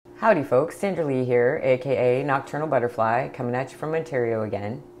Howdy folks, Sandra Lee here, aka Nocturnal Butterfly, coming at you from Ontario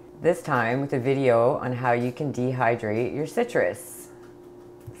again. This time with a video on how you can dehydrate your citrus.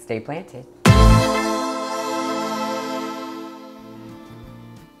 Stay planted.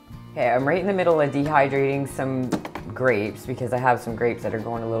 Okay, I'm right in the middle of dehydrating some grapes because I have some grapes that are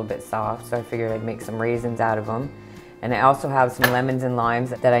going a little bit soft, so I figured I'd make some raisins out of them. And I also have some lemons and limes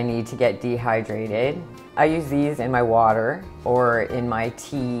that I need to get dehydrated. I use these in my water or in my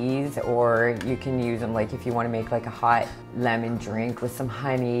teas, or you can use them like if you want to make like a hot lemon drink with some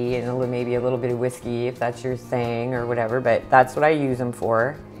honey and maybe a little bit of whiskey if that's your thing or whatever, but that's what I use them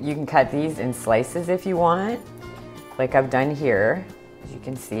for. You can cut these in slices if you want, like I've done here. As you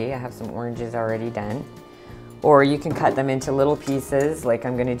can see, I have some oranges already done. Or you can cut them into little pieces like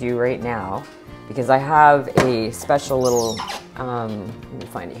I'm gonna do right now, because I have a special little, let me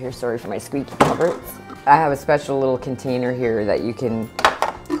find it here, sorry for my squeaky cupboards. I have a special little container here that you can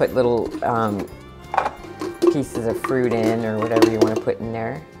put little pieces of fruit in or whatever you want to put in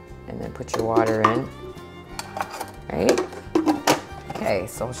there, and then put your water in, right? Okay,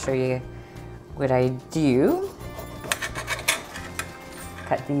 so I'll show you what I do.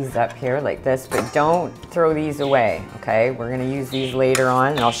 Cut these up here like this, but don't throw these away, okay? We're gonna use these later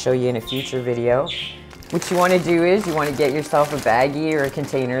on, and I'll show you in a future video. What you wanna do is you wanna get yourself a baggie or a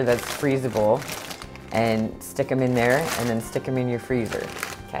container that's freezable and stick them in there, and then stick them in your freezer,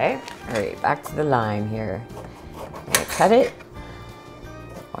 okay? All right, back to the lime here. Cut it,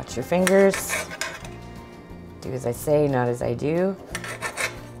 watch your fingers. Do as I say, not as I do.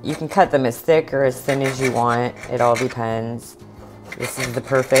 You can cut them as thick or as thin as you want, it all depends. This is the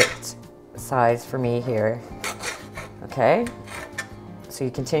perfect size for me here, okay? So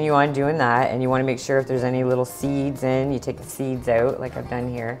you continue on doing that, and you wanna make sure if there's any little seeds in, you take the seeds out like I've done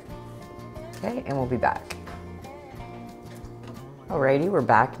here. Okay, and we'll be back. Alrighty, we're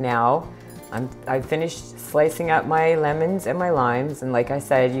back now. I've finished slicing up my lemons and my limes, and like I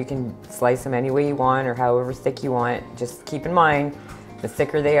said, you can slice them any way you want or however thick you want. Just keep in mind, the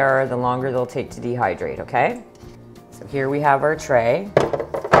thicker they are, the longer they'll take to dehydrate, okay? So here we have our tray,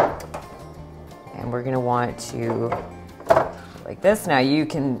 and we're gonna want to, like this. Now you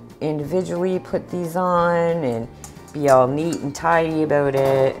can individually put these on and be all neat and tidy about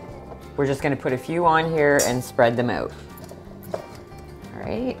it. We're just gonna put a few on here and spread them out. All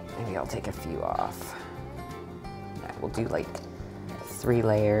right, maybe I'll take a few off. Yeah, we'll do like 3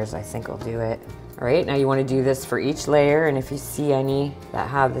 layers, I think I'll do it. All right, now you wanna do this for each layer, and if you see any that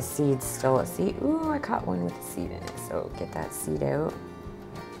have the seeds still at seed, ooh, I caught one with a seed in it, so get that seed out.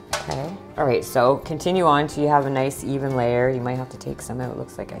 Okay, all right, so continue on till you have a nice even layer. You might have to take some out.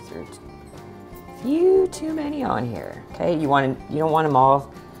 Looks like I threw a few too many on here. Okay, you don't want them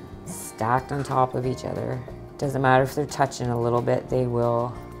all stacked on top of each other. Doesn't matter if they're touching a little bit, they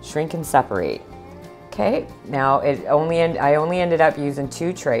will shrink and separate. Okay, now I only ended up using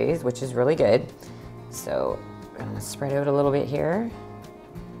 2 trays, which is really good. So I'm gonna spread out a little bit here.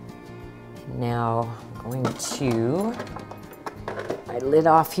 Now I'm going to put my lid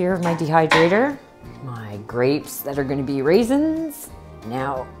off here of my dehydrator. My grapes that are gonna be raisins.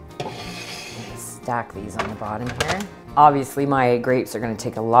 Now I'm gonna stack these on the bottom here. Obviously my grapes are gonna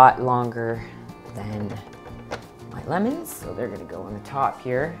take a lot longer than my lemons, so they're gonna go on the top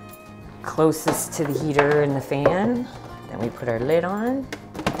here, closest to the heater and the fan. Then we put our lid on,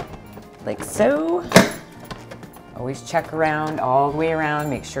 like so. Always check around all the way around,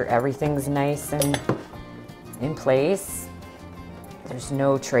 make sure everything's nice and in place. There's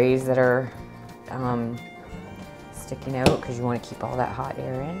no trays that are sticking out because you want to keep all that hot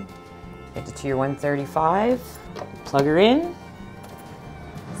air in. Get it to your 135, plug her in.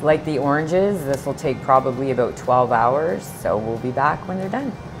 It's like the oranges, this will take probably about 12 hours, so we'll be back when they're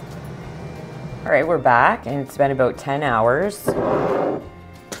done. All right, we're back, and it's been about 10 hours.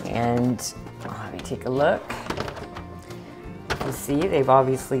 And let me take a look. You see, they've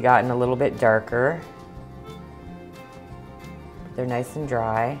obviously gotten a little bit darker. They're nice and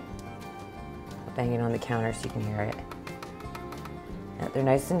dry. I'll bang it on the counter so you can hear it. Yeah, they're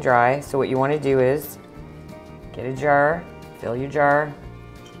nice and dry, so what you want to do is get a jar, fill your jar,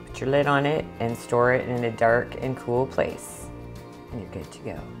 put your lid on it, and store it in a dark and cool place. And you're good to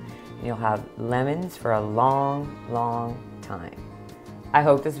go. And you'll have lemons for a long, long time. I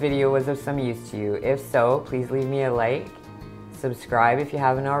hope this video was of some use to you. If so, please leave me a like, subscribe if you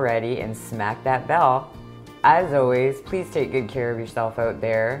haven't already, and smack that bell. As always, please take good care of yourself out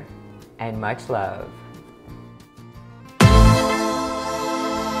there, and much love.